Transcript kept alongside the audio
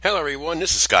Hello, everyone.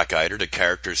 This is Scott Geider, the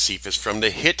character Cephas from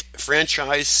the hit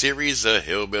franchise series The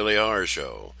Hillbilly Horror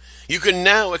Show. You can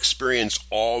now experience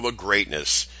all the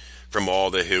greatness from all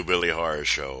the Hillbilly Horror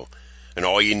Show, and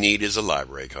all you need is a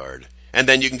library card. And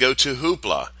then you can go to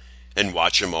Hoopla and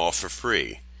watch them all for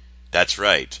free. That's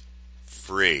right,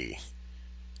 free.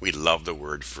 We love the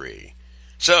word free.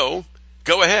 So,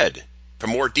 go ahead. For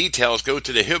more details, go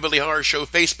to the Hillbilly Horror Show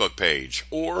Facebook page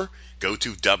or go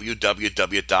to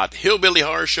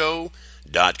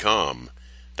www.hillbillyhorrorshow.com.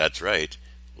 That's right,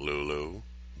 Lulu,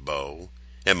 Bo,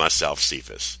 and myself,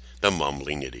 Cephas, the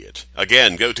mumbling idiot.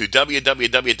 Again, go to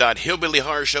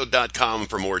www.hillbillyhorrorshow.com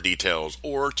for more details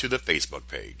or to the Facebook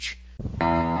page.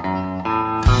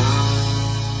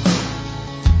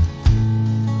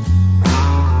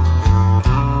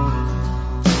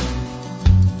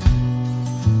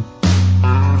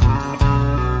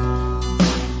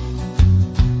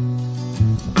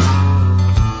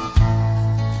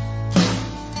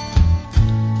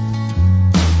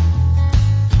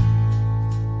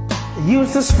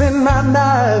 Used to spend my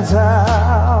nights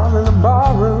out in the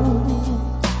barroom,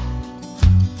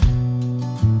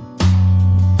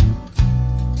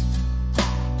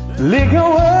 liquor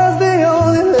was the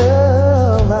only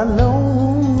love I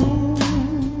know.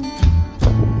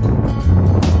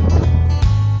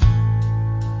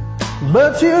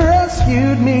 But you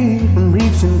rescued me from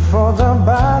reaching for the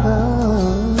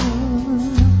bottom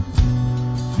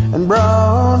and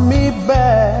brought me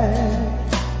back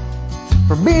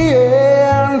from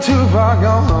being too far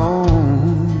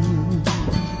gone.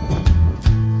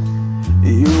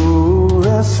 You're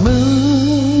as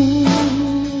smooth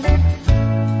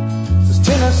as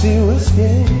Tennessee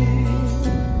whiskey.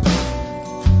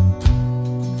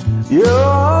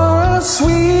 You're as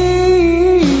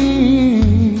sweet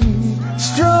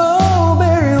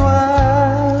strawberry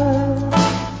wine.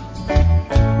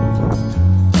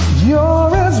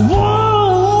 You're as warm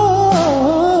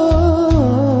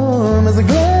as a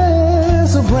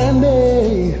glass of brandy.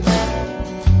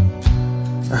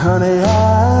 Honey,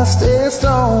 I stay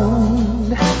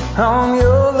stoned on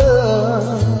your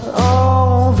love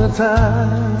all the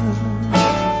time.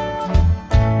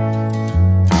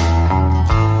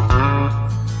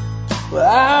 Well,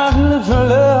 I've looked for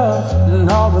love in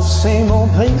all the same old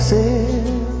places.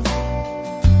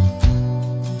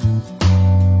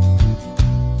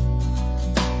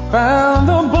 Found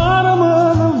the bottom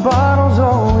of the bottle's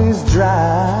always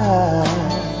dry.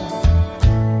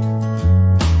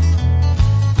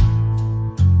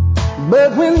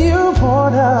 But when you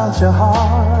poured out your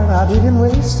heart, I didn't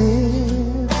waste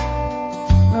it.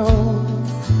 No,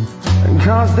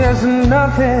 'cause there's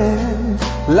nothing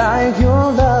like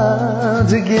your love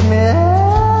to get me out.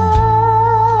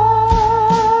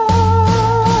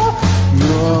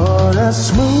 You're as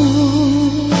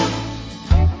smooth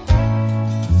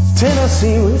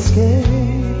Tennessee whiskey.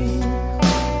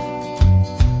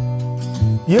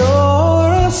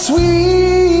 You're a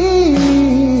sweet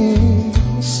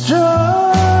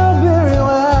strawberry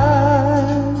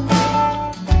wine.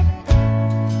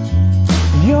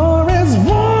 You're as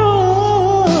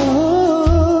warm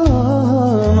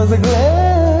as a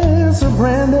glass of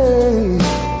brandy.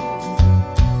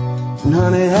 And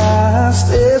honey, I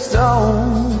stay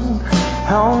stoned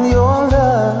on your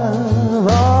love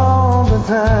all the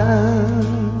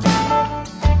time.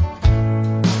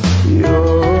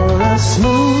 You're as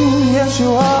smooth, yes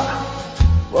you are.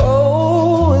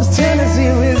 Oh, it's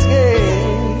Tennessee whiskey.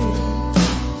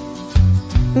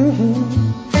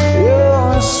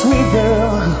 You're a sweet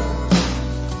girl.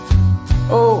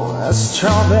 Oh, a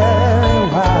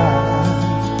strawberry wine.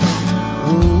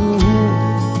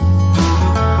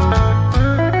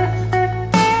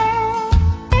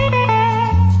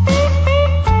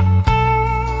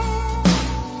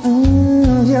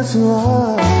 Yes you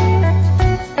are.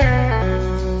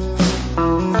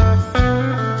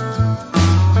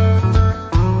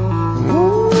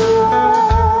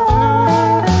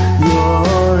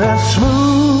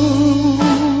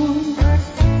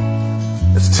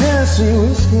 Tennessee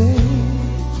whiskey.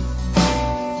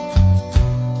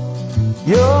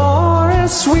 You're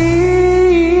as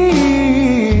sweet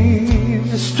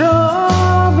as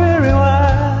strawberry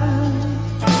wine.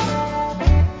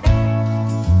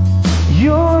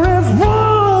 You're as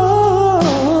warm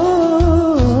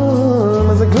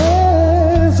as a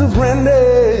glass of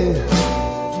brandy.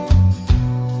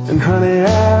 And honey,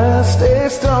 I stay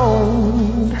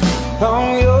stoned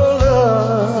on your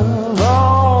love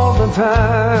all the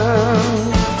time.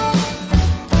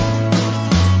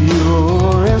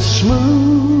 You're as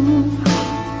smooth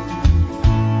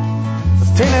as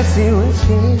Tennessee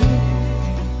whiskey.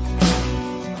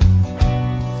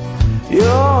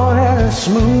 You're as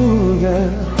smooth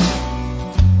as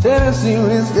Tennessee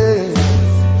whiskey.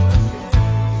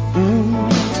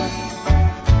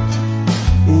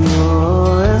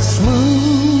 You're as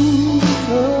smooth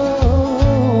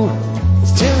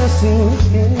as Tennessee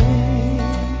whiskey.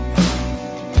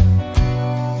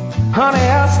 Honey,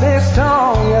 I stay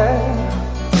strong, yeah,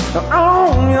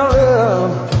 on your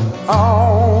love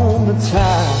all the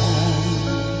time.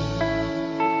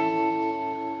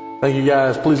 Thank you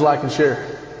guys. Please like and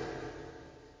share.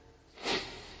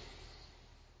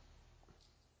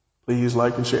 Please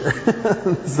like and share.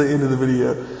 That's the end of the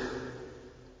video.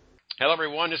 Hello,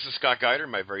 everyone. This is Scott Geider.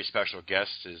 My very special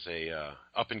guest is a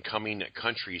up-and-coming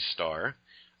country star.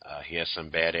 He has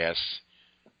some badass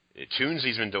tunes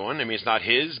he's been doing. I mean, it's not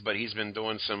his, but he's been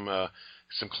doing some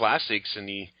classics, and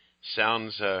he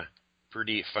sounds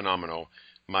pretty phenomenal.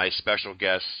 My special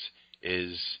guest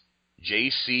is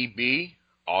JCB,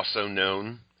 also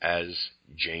known as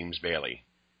James Bailey.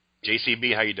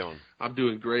 JCB, how you doing? I'm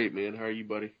doing great, man. How are you,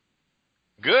 buddy?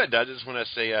 Good. I just want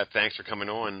to say thanks for coming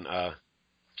on.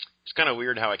 It's kind of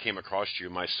weird how I came across you.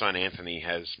 My son Anthony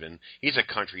he's a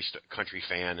country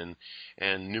fan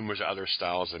and numerous other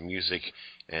styles of music,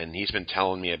 and he's been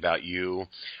telling me about you.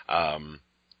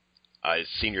 I've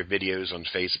seen your videos on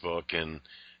Facebook,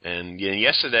 and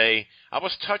yesterday I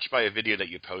was touched by a video that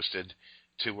you posted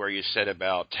to where you said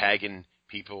about tagging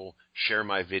people, share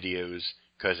my videos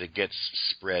because it gets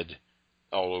spread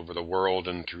all over the world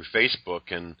and through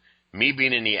Facebook. And me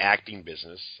being in the acting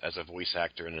business as a voice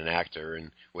actor and an actor, and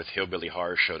with Hillbilly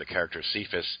Horror Show, the character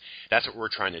Cephas, that's what we're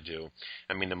trying to do.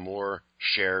 I mean, the more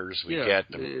shares we get,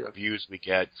 the more views we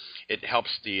get, it helps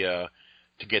to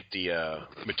get the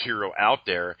material out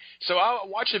there. So I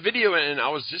watched the video, and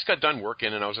I just got done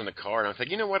working, and I was in the car, and I was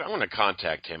like, you know what, I want to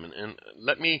contact him, and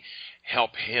let me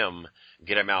help him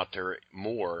get him out there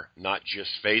more, not just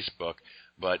Facebook,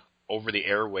 but over the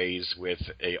airways with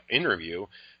an interview.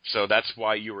 So that's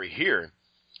why you were here.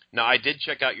 Now, I did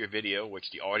check out your video, which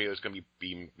the audio is going to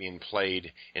be being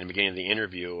played in the beginning of the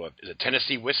interview. Is it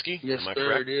Tennessee Whiskey? Yes, Am I sir,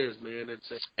 correct? it is, man.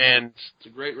 It's a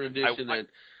great rendition that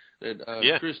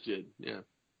Chris did. Yeah.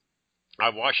 I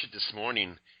watched it this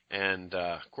morning, and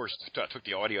of course, I took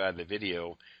the audio out of the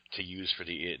video to use for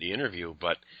the interview.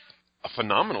 But a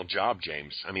phenomenal job,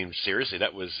 James. I mean, seriously,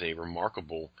 that was a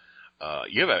remarkable.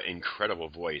 You have an incredible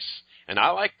voice, and I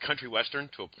like country western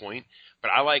to a point, but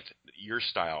I like your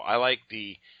style. I like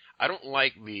the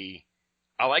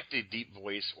deep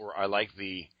voice, or I like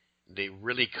the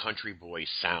really country boy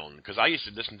sound, because I used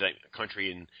to listen to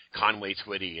country in Conway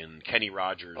Twitty and Kenny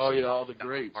Rogers. Oh yeah, all the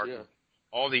greats. Yeah.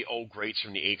 All the old greats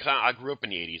from the 80s. I grew up in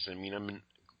the 80s. I mean, I'm in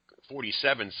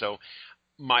 47, so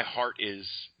my heart is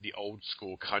the old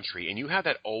school country, and you have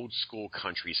that old school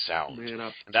country sound. Man,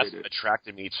 and that's what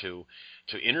attracted me to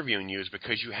interviewing you, is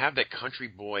because you have that country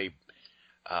boy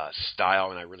style,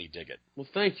 and I really dig it. Well,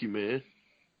 thank you, man.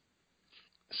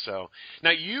 So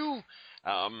now you,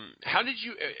 how did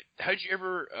you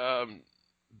ever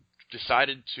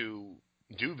decided to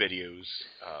do videos?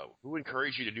 Who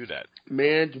encouraged you to do that?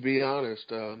 Man, to be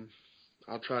honest,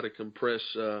 I'll try to compress.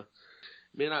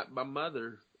 My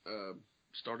mother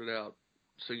started out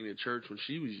singing at church when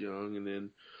she was young, and then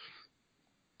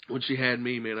when she had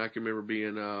me, man, I can remember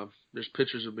being there's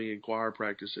pictures of me in choir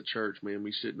practice at church, man,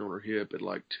 me sitting on her hip at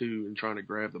like 2 and trying to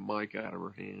grab the mic out of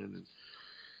her hand. And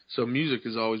so music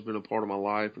has always been a part of my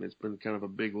life, and it's been kind of a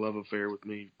big love affair with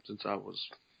me since I was,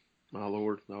 my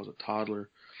Lord, I was a toddler.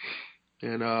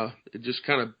 And it just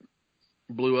kind of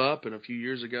blew up, and a few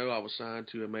years ago I was signed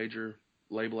to a major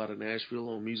label out of Nashville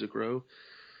on Music Row,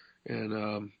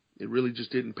 and it really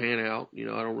just didn't pan out. You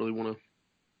know, I don't really want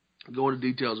to go into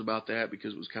details about that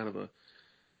because it was kind of a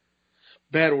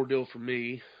bad ordeal for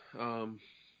me. I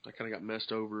kind of got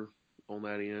messed over on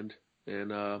that end,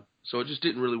 and so it just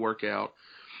didn't really work out.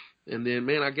 And then,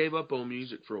 man, I gave up on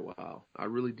music for a while. I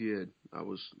really did. I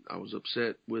was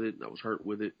upset with it. I was hurt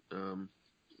with it.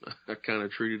 I kind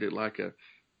of treated it like a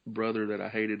brother that I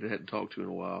hated and hadn't talked to in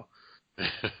a while.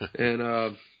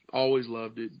 And always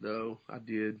loved it, though. I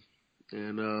did.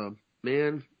 And,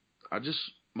 man,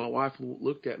 my wife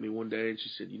looked at me one day and she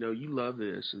said, you know, you love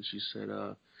this. And she said,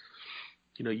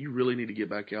 you know, you really need to get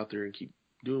back out there and keep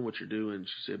doing what you're doing.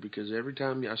 She said, because every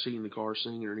time I see you in the car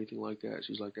singing or anything like that,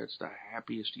 she's like, that's the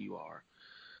happiest you are.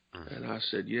 Mm-hmm. And I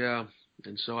said, yeah.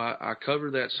 And so I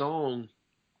covered that song.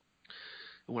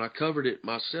 And when I covered it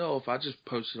myself, I just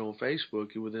posted on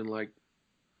Facebook, and within like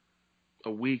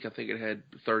a week, I think it had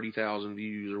 30,000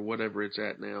 views or whatever it's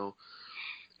at now.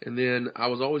 And then I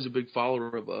was always a big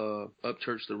follower of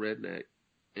Upchurch the Redneck.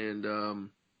 And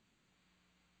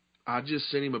I just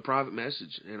sent him a private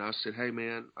message, and I said, "Hey,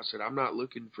 man," I said, "I'm not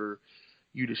looking for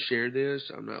you to share this.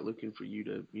 I'm not looking for you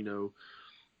to,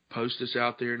 post this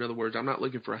out there. In other words, I'm not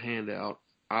looking for a handout.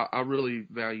 I really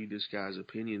value this guy's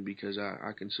opinion because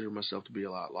I consider myself to be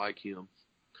a lot like him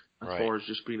as Right. far as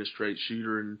just being a straight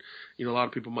shooter. And, a lot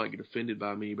of people might get offended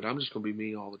by me, but I'm just going to be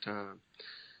me all the time.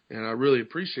 And I really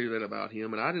appreciate that about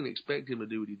him. And I didn't expect him to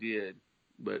do what he did,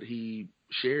 but he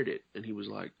shared it. And he was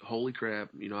like, holy crap,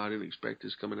 I didn't expect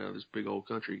this coming out of this big old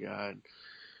country guy. And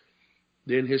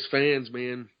then his fans,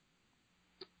 man,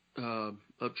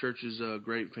 Upchurch's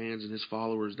great fans and his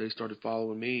followers, they started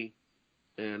following me.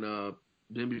 And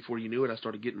then before you knew it, I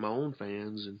started getting my own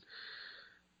fans. And,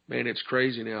 man, it's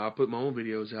crazy now. I put my own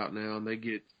videos out now, and they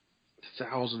get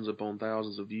thousands upon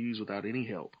thousands of views without any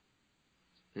help.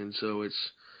 And so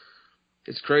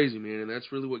it's crazy, man, and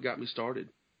that's really what got me started.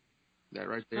 That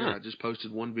right there. I just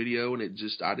posted one video, and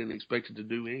I didn't expect it to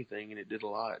do anything, and it did a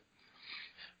lot.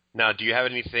 Now, do you have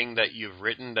anything that you've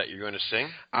written that you're going to sing?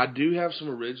 I do have some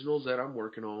originals that I'm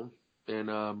working on, and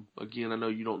again, I know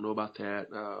you don't know about that,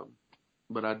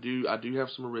 but I do have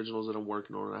some originals that I'm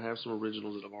working on, and I have some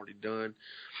originals that I've already done,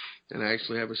 and I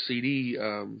actually have a CD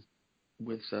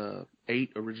with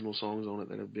 8 original songs on it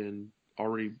that have been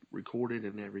already recorded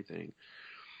and everything.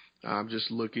 I'm just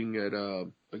looking at,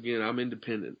 again, I'm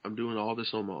independent. I'm doing all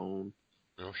this on my own.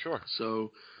 Oh, sure.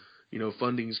 So,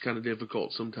 funding is kind of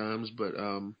difficult sometimes, but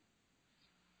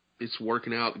it's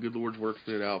working out. The good Lord's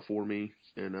working it out for me.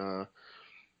 And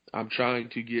I'm trying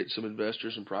to get some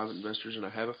investors, some private investors, and I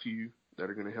have a few that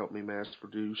are going to help me mass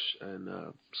produce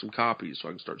and some copies so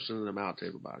I can start sending them out to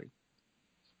everybody.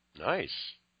 Nice.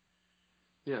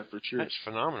 Yeah, for sure. That's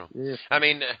phenomenal. Yeah. I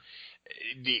mean,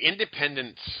 the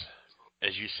independent,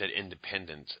 as you said,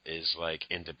 independent is like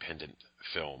independent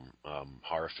film,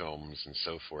 horror films and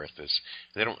so forth.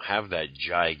 They don't have that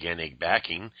gigantic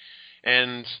backing.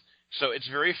 And so it's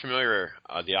very familiar,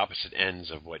 the opposite ends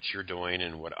of what you're doing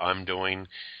and what I'm doing.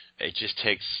 It just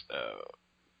takes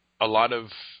a lot of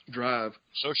drive,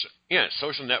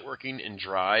 social networking and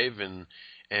drive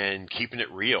and keeping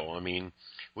it real. I mean,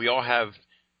 we all have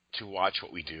to watch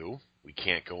what we do. We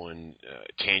can't go on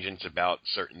tangents about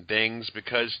certain things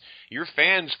because your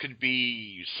fans could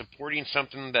be supporting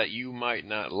something that you might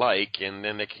not like, and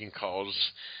then it can cause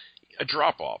a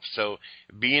drop-off. So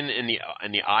being in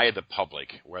the eye of the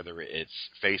public, whether it's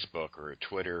Facebook or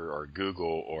Twitter or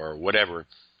Google or whatever,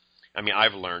 I mean,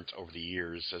 I've learned over the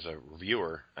years as a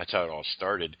reviewer, that's how it all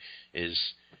started, is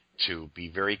to be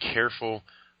very careful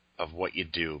of what you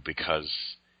do because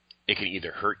it can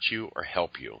either hurt you or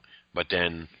help you. But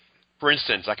then, for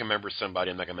instance, I can remember somebody,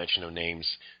 I'm not going to mention no names,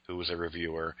 who was a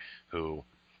reviewer who,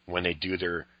 when they do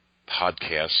their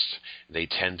podcasts, they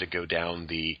tend to go down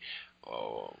the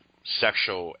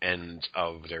sexual end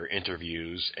of their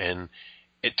interviews. And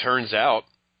it turns out,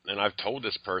 and I've told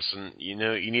this person, you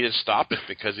need to stop it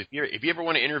because if you ever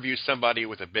want to interview somebody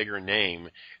with a bigger name,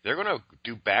 they're going to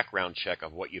do background check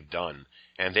of what you've done.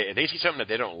 And they see something that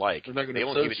they don't like. They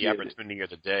won't give it the opportunity of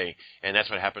the day, and that's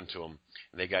what happened to them.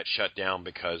 They got shut down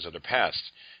because of their past.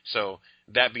 So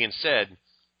that being said,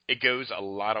 it goes a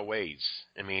lot of ways.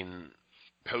 I mean,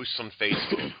 posts on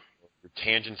Facebook,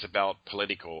 tangents about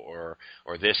political or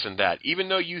this and that, even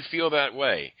though you feel that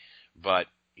way. But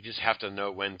you just have to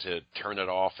know when to turn it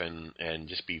off and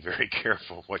just be very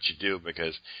careful what you do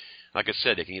because, like I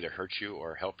said, it can either hurt you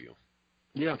or help you.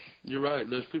 Yeah, you're right.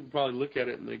 Those people probably look at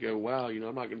it and they go, wow, I'm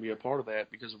not going to be a part of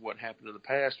that because of what happened in the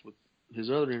past with his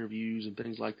other interviews and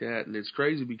things like that. And it's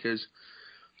crazy because,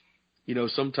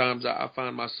 sometimes I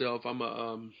find myself, I'm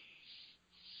a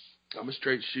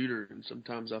straight shooter, and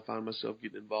sometimes I find myself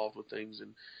getting involved with things.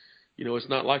 And, it's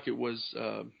not like it was,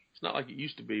 it's not like it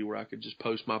used to be where I could just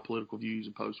post my political views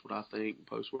and post what I think and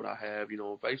post what I have,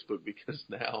 on Facebook, because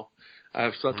now I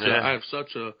have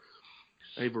such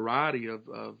a variety of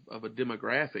a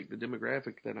demographic. The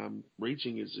demographic that I'm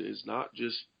reaching is not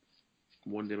just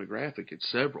one demographic; it's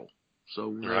several. So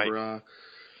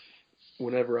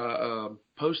whenever I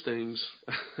post things,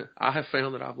 I have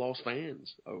found that I've lost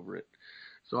fans over it.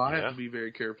 So I have to be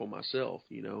very careful myself,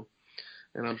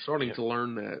 and I'm starting to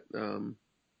learn that.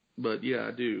 But yeah,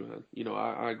 I do.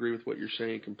 I agree with what you're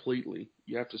saying completely.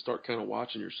 You have to start kind of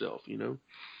watching yourself,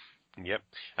 Yep.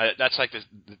 That's like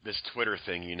this Twitter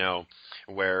thing,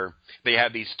 where they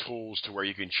have these tools to where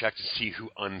you can check to see who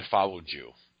unfollowed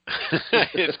you.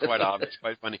 It's quite obvious,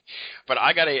 quite funny. But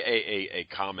I got a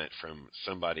comment from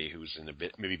somebody who's in the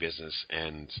movie business,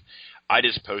 and I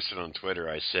just posted on Twitter.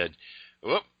 I said,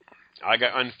 whoop, I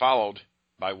got unfollowed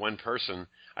by one person.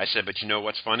 I said, but you know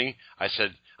what's funny? I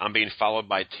said, I'm being followed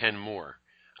by 10 more.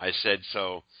 I said,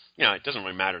 so, it doesn't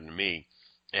really matter to me.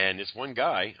 And this one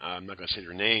guy, I'm not going to say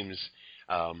their names,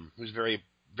 who's very,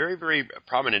 very, very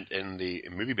prominent in the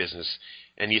movie business,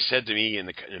 and he said to me in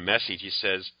the message, he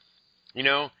says, you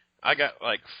know, I got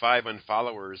like 5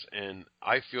 unfollowers, and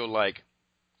I feel like,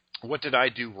 what did I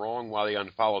do wrong while they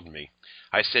unfollowed me?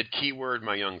 I said, keyword,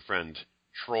 my young friend,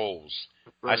 trolls.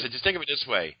 Right. I said, just think of it this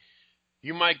way.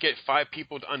 You might get 5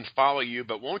 people to unfollow you,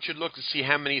 but won't you look to see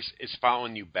how many is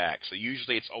following you back? So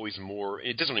usually it's always more.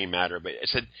 It doesn't really matter. But I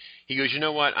said, he goes, you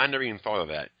know what? I never even thought of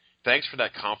that. Thanks for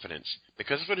that confidence,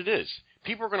 because that's what it is.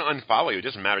 People are going to unfollow you. It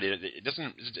doesn't matter. It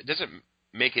doesn't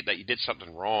make it that you did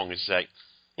something wrong. It's like,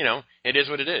 you know, it is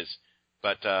what it is.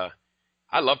 But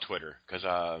I love Twitter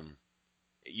because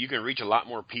you can reach a lot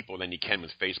more people than you can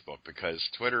with Facebook, because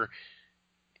Twitter,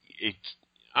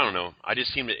 I don't know. I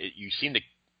just you seem to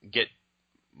get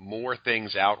more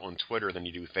things out on Twitter than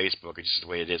you do Facebook. It's just the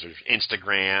way it is. Or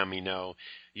Instagram, you know,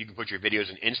 you can put your videos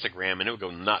on Instagram and it will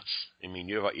go nuts. I mean,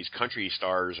 you have these country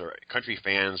stars or country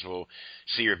fans will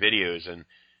see your videos, and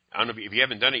I don't know if you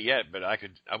haven't done it yet, but I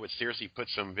would seriously put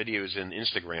some videos in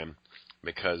Instagram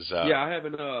because yeah, I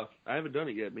haven't done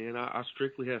it yet, man. I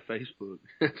strictly have Facebook.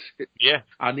 yeah,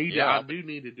 I do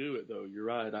need to do it though. You're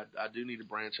right. I do need to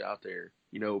branch out there.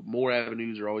 You know, more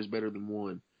avenues are always better than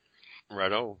one.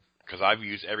 right on. Because I've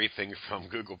used everything from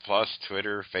Google Plus,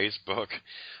 Twitter, Facebook,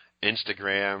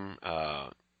 Instagram,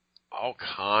 all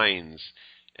kinds.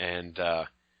 And I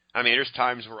mean, there's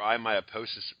times where I might have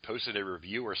posted a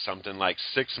review or something like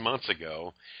 6 months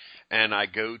ago, and I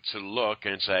go to look,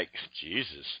 and it's like,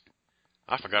 Jesus,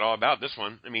 I forgot all about this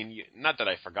one. I mean, not that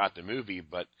I forgot the movie,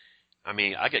 but I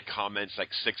mean, I get comments like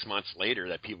 6 months later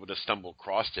that people just stumble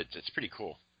across it. It's pretty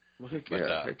cool. Well, heck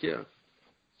yeah.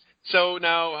 So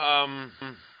now,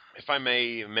 if I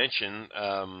may mention,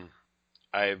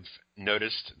 I've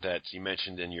noticed that you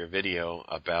mentioned in your video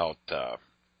about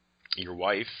your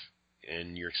wife,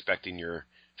 and you're expecting your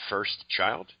first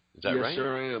child. Is that right? Yes,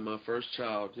 sir, I am. My first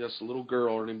child. Yes, a little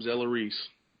girl. Her name's Ella Reese.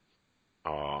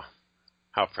 Oh,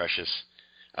 how precious.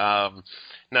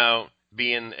 Now,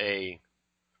 being a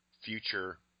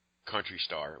future country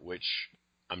star, which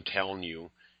I'm telling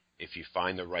you, if you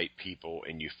find the right people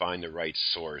and you find the right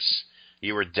source,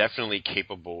 you are definitely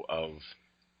capable of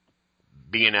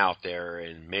being out there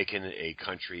and making a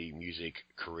country music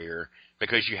career,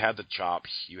 because you have the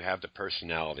chops, you have the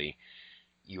personality,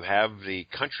 you have the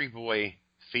country boy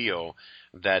feel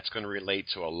that's going to relate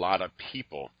to a lot of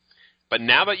people. But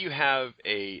now that you have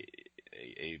a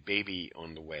baby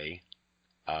on the way,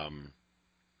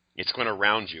 it's going to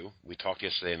round you. We talked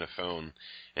yesterday on the phone,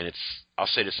 and I'll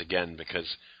say this again,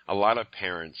 because a lot of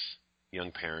parents,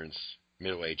 young parents,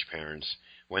 middle-aged parents,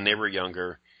 when they were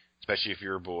younger, especially if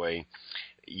you're a boy,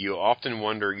 you often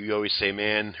wonder, you always say,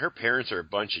 man, her parents are a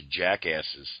bunch of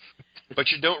jackasses. But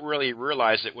you don't really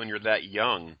realize it when you're that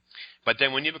young. But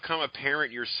then when you become a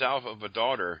parent yourself of a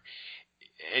daughter,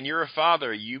 and you're a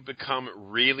father, you become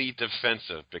really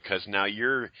defensive, because now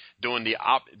you're doing the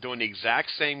exact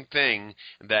same thing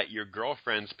that your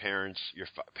girlfriend's parents, your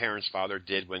parents' father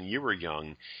did when you were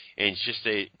young. And it's just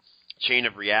a chain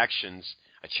of reactions,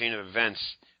 a chain of events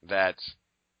that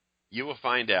you will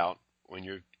find out when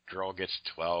your girl gets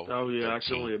 12, Oh, yeah, 13, I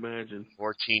can only imagine.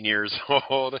 14 years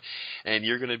old, and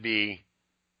you're going to be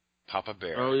Papa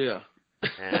Bear. Oh, yeah.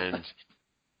 And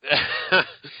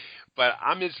but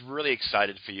I'm just really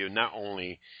excited for you, not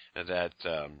only that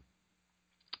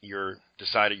your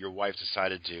wife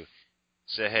decided to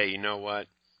say, hey, you know what,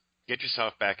 get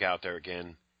yourself back out there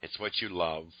again. It's what you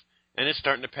love, and it's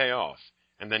starting to pay off.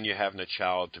 And then you're having a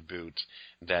child to boot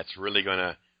that's really going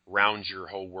to round your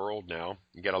whole world now.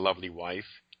 You got a lovely wife,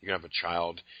 you're going to have a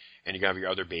child, and you're going to have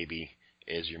your other baby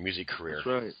is your music career. That's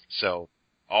right. So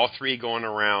all three going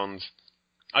around.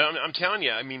 I'm telling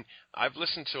you, I mean, I've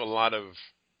listened to a lot of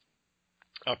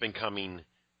up-and-coming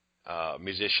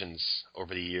musicians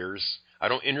over the years. I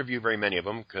don't interview very many of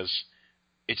them because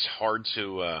it's hard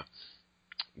to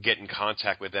get in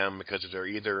contact with them, because they're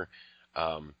either,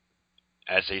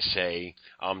 as they say,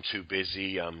 I'm too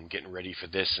busy, I'm getting ready for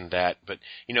this and that. But,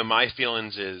 you know, my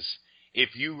feelings is,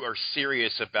 if you are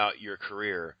serious about your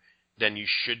career, then you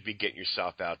should be getting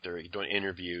yourself out there, doing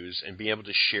interviews, and be able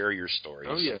to share your stories.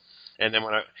 Oh, yeah. And then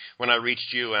when I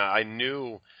reached you, I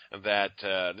knew that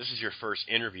this is your first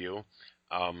interview,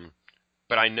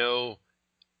 but I know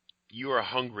you are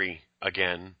hungry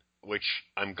again, which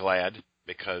I'm glad,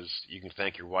 because you can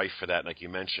thank your wife for that, like you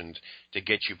mentioned, to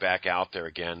get you back out there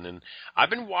again. And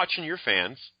I've been watching your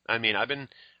fans. I mean, I've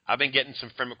been getting some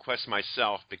friend requests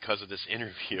myself because of this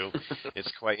interview.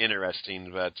 It's quite interesting.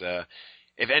 But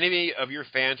if any of your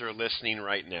fans are listening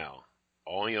right now,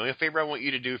 only favor I want you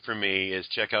to do for me is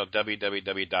check out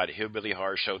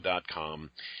www.hillbillyhorrorshow.com.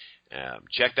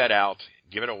 Check that out.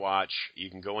 Give it a watch. You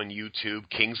can go on YouTube,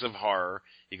 Kings of Horror.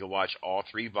 You can watch all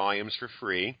 3 volumes for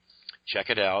free. Check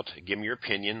it out. Give me your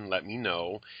opinion. Let me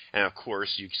know. And, of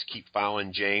course, you just keep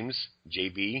following James,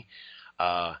 JB.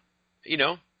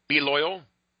 Be loyal.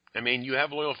 I mean, you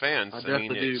have loyal fans. I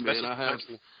definitely do, man. I have,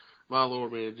 my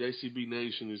Lord, man. JCB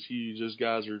Nation is huge. Those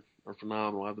guys are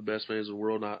phenomenal. I have the best fans in the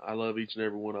world, and I love each and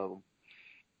every one of them.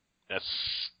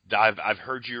 I've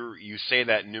heard you say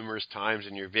that numerous times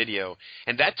in your video,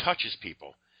 and that touches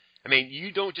people. I mean,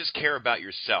 you don't just care about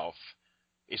yourself.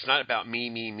 It's not about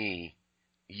me.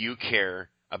 You care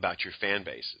about your fan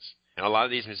bases. And a lot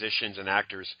of these musicians and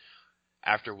actors,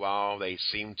 after a while, they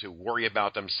seem to worry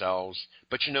about themselves.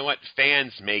 But you know what?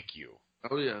 Fans make you.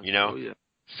 Oh, yeah. Oh, yeah.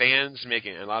 Fans make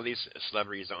it. And a lot of these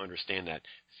celebrities don't understand that.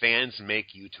 Fans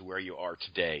make you to where you are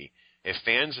today. If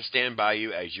fans stand by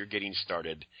you as you're getting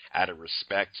started, out of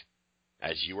respect,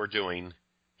 as you are doing,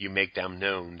 you make them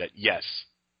known that, yes,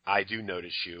 I do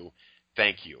notice you.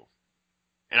 Thank you.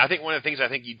 And I think one of the things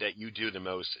that you do the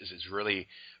most is really,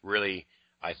 really,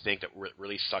 I think that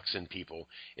really sucks in people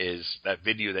is that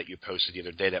video that you posted the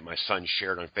other day that my son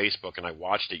shared on Facebook, and I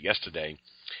watched it yesterday,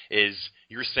 is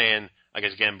you're saying, like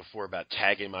again before, about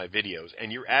tagging my videos,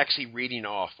 and you're actually reading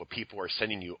off what people are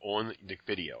sending you on the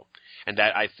video. And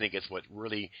that, I think, is what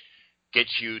really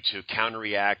gets you to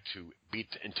counter-react, to be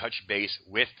in touch base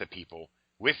with the people,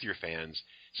 with your fans,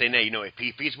 saying, hey,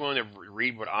 if he's willing to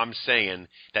read what I'm saying,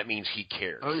 that means he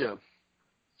cares. Oh, yeah.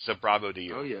 So bravo to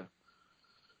you. Oh, yeah.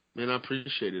 Man, I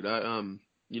appreciate it. I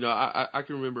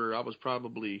can remember I was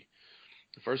probably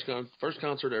the first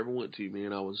concert I ever went to,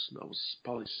 man. I was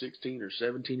probably 16 or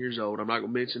 17 years old. I'm not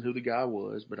going to mention who the guy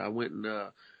was, but I went and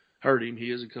heard him.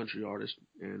 He is a country artist.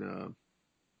 And,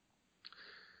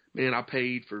 man, I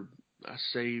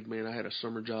saved, man. I had a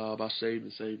summer job. I saved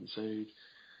and saved and saved.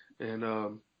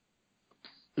 And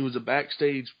it was a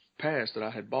backstage pass that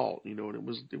I had bought, and it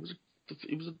was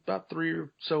about $300 or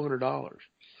so.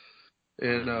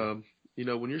 And,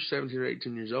 when you're 17 or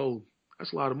 18 years old,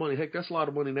 that's a lot of money. Heck, that's a lot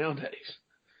of money nowadays.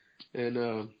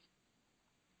 And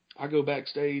I go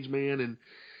backstage, man, and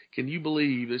can you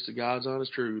believe this is the God's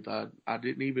honest truth? I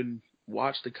didn't even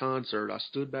watch the concert. I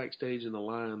stood backstage in the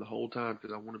line the whole time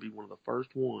because I want to be one of the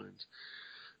first ones.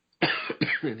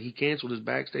 And he canceled his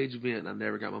backstage event, and I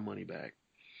never got my money back.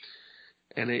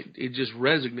 And it just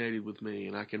resonated with me,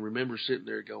 and I can remember sitting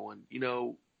there going,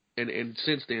 and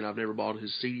since then I've never bought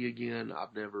his CD again.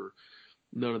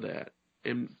 None of that.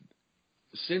 And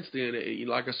since then,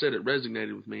 like I said, it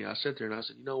resonated with me. I sat there and I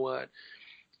said, you know what?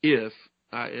 If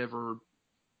I ever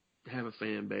have a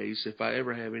fan base, if I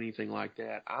ever have anything like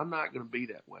that, I'm not going to be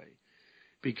that way,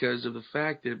 because of the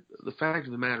fact of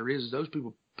the matter is those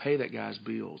people pay that guy's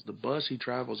bills. The bus he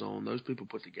travels on, those people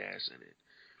put the gas in it.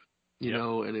 You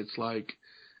know, and it's like,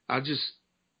 I just,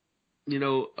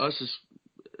 us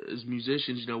as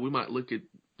musicians, we might look at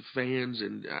fans,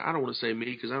 and I don't want to say me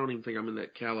because I don't even think I'm in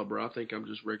that caliber. I think I'm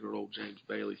just regular old James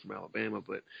Bailey from Alabama.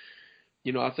 But,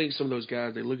 I think some of those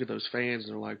guys, they look at those fans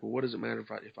and they're like, well, what does it matter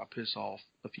if I piss off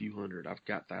a few hundred? I've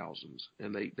got thousands.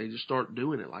 And they just start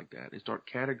doing it like that. They start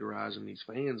categorizing these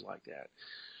fans like that.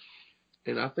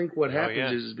 And I think what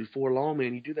happens is before long,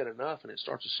 man, you do that enough and it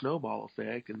starts a snowball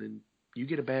effect, and then you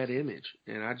get a bad image.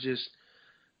 And I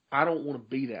don't want to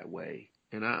be that way.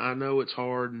 And I know it's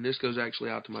hard, and this goes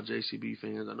actually out to my JCB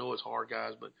fans. I know it's hard,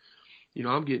 guys, but,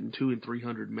 I'm getting 200 and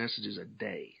 300 messages a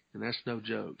day, and that's no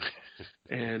joke.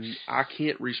 And I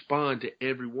can't respond to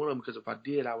every one of them, because if I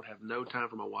did, I would have no time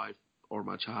for my wife or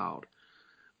my child.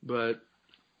 But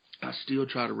I still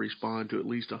try to respond to at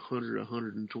least 100,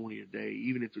 120 a day,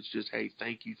 even if it's just, hey,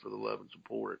 thank you for the love and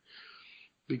support.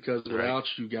 Because without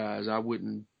you guys, I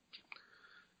wouldn't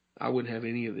have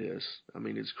any of this. I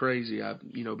mean, it's crazy.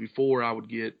 Before I would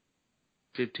get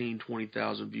 15,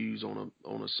 20,000 views on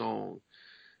a song.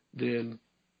 Then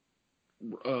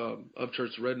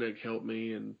Upchurch Redneck helped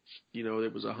me, and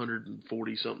it was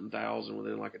 140 something thousand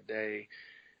within like a day.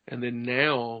 And then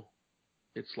now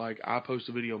it's like I post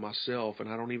a video myself, and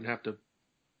I don't even have to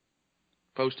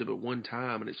post it but one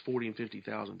time, and it's 40 and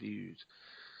 50,000 views.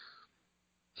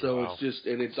 So It's just,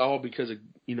 and it's all because of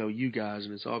you guys,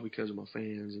 and it's all because of my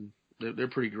fans, and they're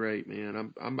pretty great,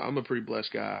 man. I'm a pretty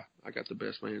blessed guy. I got the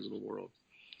best fans in the world.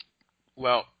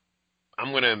 Well,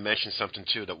 I'm going to mention something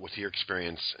too that with your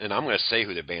experience, and I'm going to say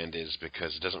who the band is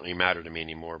because it doesn't really matter to me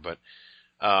anymore. But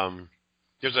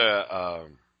there's a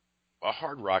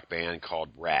hard rock band called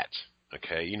Rat.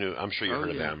 Okay, I'm sure you heard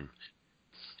of them.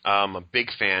 I'm a big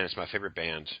fan. It's my favorite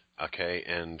band. Okay,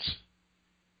 and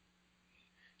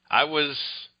I was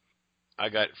I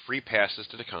got free passes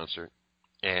to the concert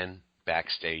and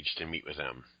backstage to meet with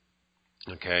them.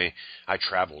 Okay, I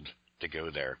traveled to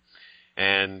go there,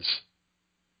 and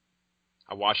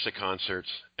I watched the concerts,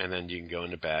 and then you can go in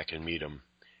the back and meet them.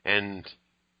 And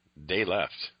they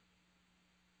left.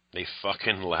 They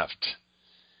fucking left.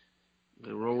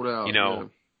 They rolled out. You know,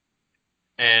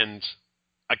 and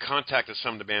I contacted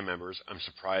some of the band members. I'm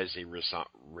surprised they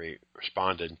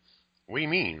responded. What do you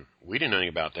mean? We didn't know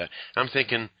anything about that. I'm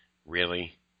thinking,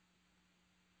 really?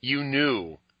 You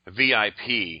knew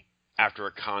VIP after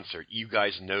a concert. You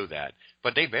guys know that.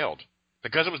 But they bailed.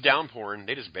 Because it was downpouring,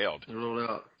 they just bailed. They rolled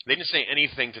out. They didn't say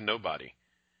anything to nobody.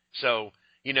 So,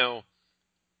 you know,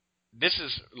 this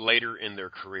is later in their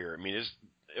career. I mean,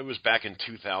 it was back in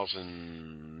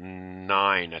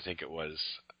 2009, I think it was.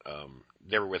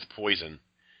 They were with Poison,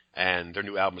 and their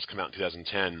new album has come out in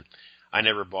 2010. I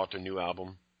never bought their new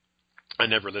album. I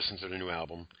never listened to their new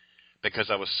album because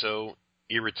I was so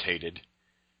irritated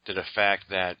to the fact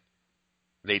that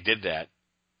they did that.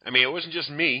 I mean, it wasn't just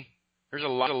me. There's a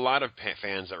lot of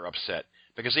fans that were upset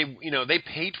because they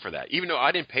paid for that. Even though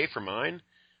I didn't pay for mine,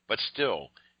 but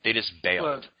still, they just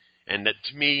bailed. And that,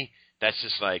 to me, that's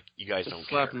just like, you guys don't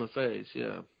care. Slap in the face,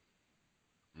 yeah.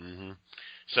 Mm-hmm.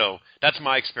 So that's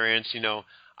my experience. You know,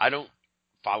 I don't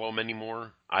follow them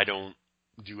anymore. I don't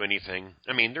do anything.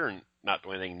 I mean, they're not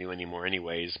doing anything new anymore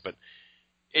anyways, but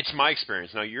it's my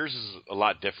experience. Now, yours is a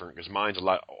lot different because mine's a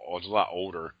lot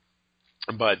older.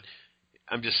 But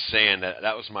I'm just saying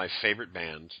that was my favorite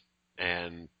band,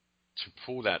 and to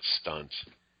pull that stunt,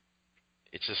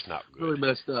 it's just not good. Really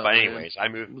messed up. But anyways,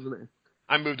 man.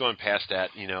 I moved on past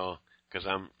that, because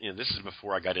this is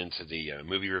before I got into the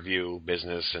movie review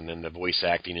business and then the voice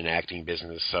acting and acting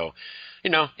business. So,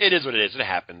 it is what it is. It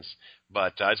happens.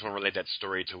 But I just want to relate that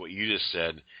story to what you just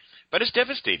said. But it's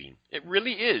devastating. It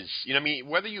really is.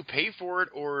 Whether you pay for it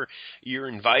or you're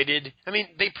invited. I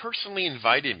mean, they personally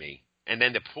invited me. And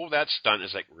then to pull that stunt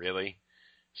is like, really?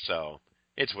 So,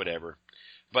 it's whatever.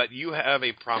 But you have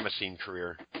a promising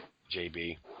career,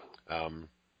 JB. I'll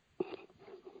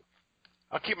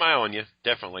keep my eye on you,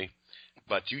 definitely.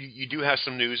 But you do have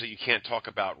some news that you can't talk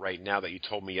about right now that you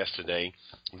told me yesterday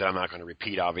that I'm not going to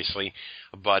repeat, obviously.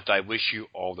 But I wish you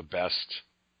all the best.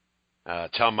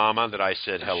 Tell Mama that I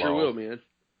said hello. I sure will, man.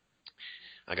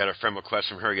 I got a friend request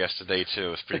from her yesterday, too. It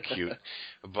was pretty cute.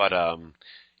 But,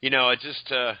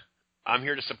 I'm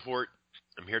here to support.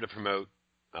 I'm here to promote.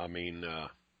 I mean,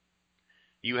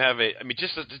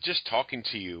 just talking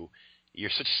to you, you're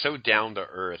so down to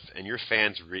earth, and your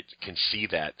fans can see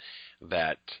that,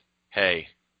 hey,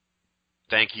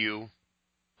 thank you,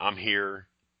 I'm here,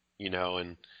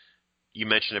 and you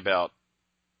mentioned about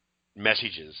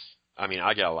messages. I mean,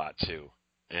 I get a lot too,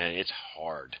 and it's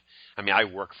hard. I mean, I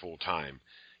work full time,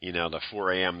 the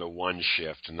 4 a.m. to 1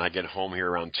 shift, and I get home here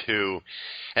around 2,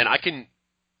 and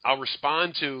I'll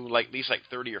respond to at least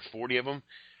 30 or 40 of them,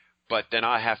 but then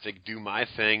I have to do my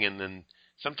thing, and then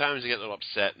sometimes I get a little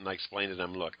upset, and I explain to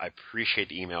them, look, I appreciate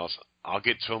the emails. I'll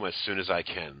get to them as soon as I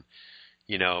can,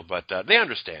 but they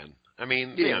understand. I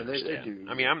mean, they understand. They do.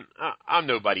 I mean, I'm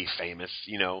nobody famous,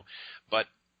 but,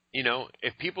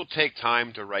 if people take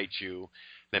time to write you,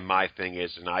 then my thing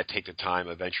is, and I take the time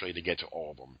eventually to get to all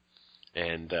of them.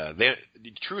 And the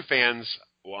true fans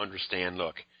will understand,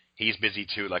 look, he's busy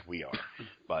too, like we are.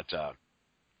 But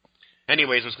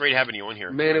anyways, it was great having you on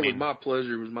here. Man, it was my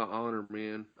pleasure. It was my honor,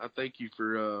 man. I thank you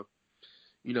for,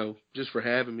 just for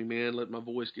having me, man, letting my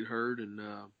voice get heard. And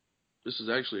this is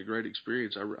actually a great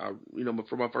experience.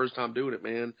 For my first time doing it,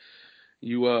 man,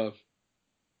 you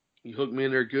hooked me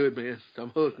in there good, man. I'm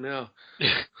hooked now.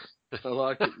 I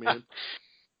like it, man.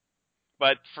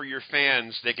 But for your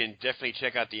fans, they can definitely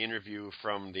check out the interview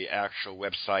from the actual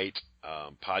website,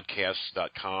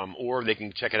 podcast.com, or they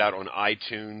can check it out on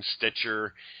iTunes,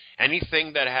 Stitcher,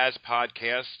 anything that has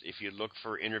podcasts. If you look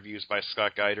for interviews by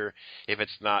Scott Guider, if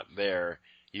it's not there,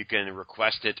 you can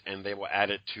request it, and they will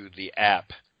add it to the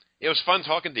app. It was fun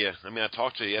talking to you. I mean, I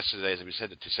talked to you yesterday, as we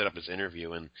said, to set up this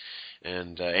interview, and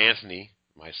Anthony,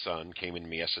 my son, came in to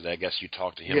me yesterday. I guess you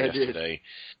talked to him yesterday.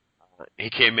 He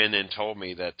came in and told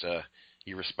me that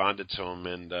you responded to him,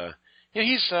 and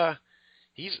he's a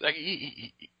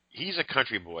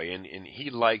country boy, and he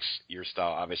likes your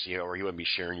style, obviously, or he wouldn't be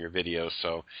sharing your videos.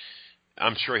 So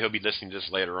I'm sure he'll be listening to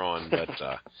this later on. But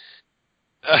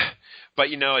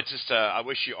it's just I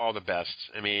wish you all the best.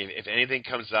 I mean, if anything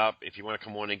comes up, if you want to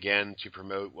come on again to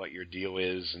promote what your deal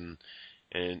is, and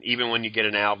even when you get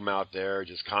an album out there,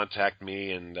 just contact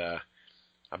me, and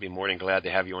I'll be more than glad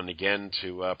to have you on again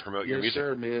to promote your music. Yes,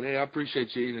 sir, man. Hey, I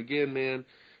appreciate you. And again, man,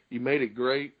 you made it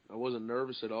great. I wasn't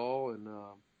nervous at all, and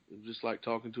was just like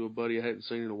talking to a buddy I hadn't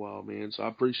seen in a while, man. So I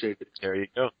appreciate it. There you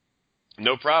go.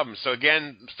 No problem. So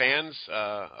again, fans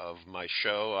of my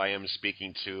show, I am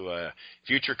speaking to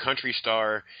future country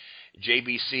star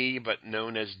JBC, but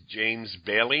known as James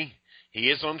Bailey. He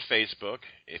is on Facebook.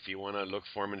 If you want to look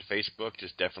for him on Facebook,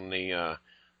 just definitely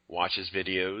watch his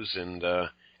videos. And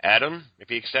Adam, if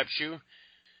he accepts you,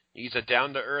 he's a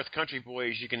down-to-earth country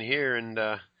boy, as you can hear, and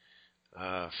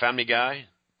family guy.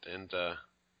 And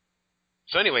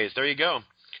so anyways, there you go.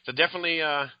 So definitely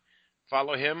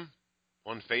follow him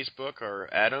on Facebook or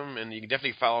Adam, and you can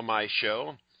definitely follow my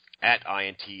show at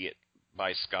INT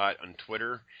by Scott on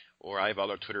Twitter, or I have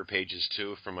other Twitter pages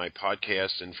too for my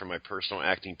podcast and for my personal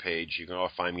acting page. You can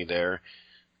all find me there.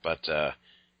 But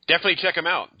definitely check them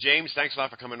out. James, thanks a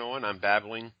lot for coming on. I'm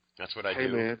babbling. That's what I Hey,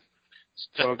 do. man.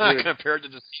 All good. Compared to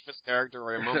the Cephas character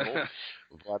where I mumble.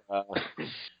 But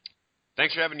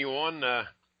thanks for having you on.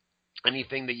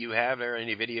 Anything that you have there,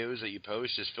 any videos that you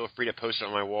post, just feel free to post it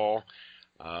on my wall.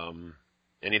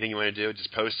 Anything you want to do,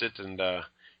 just post it and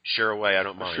share away. I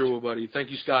don't mind. Sure will, buddy.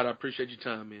 Thank you, Scott. I appreciate your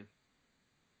time, man.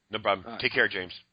 No problem. All right. Take care, James.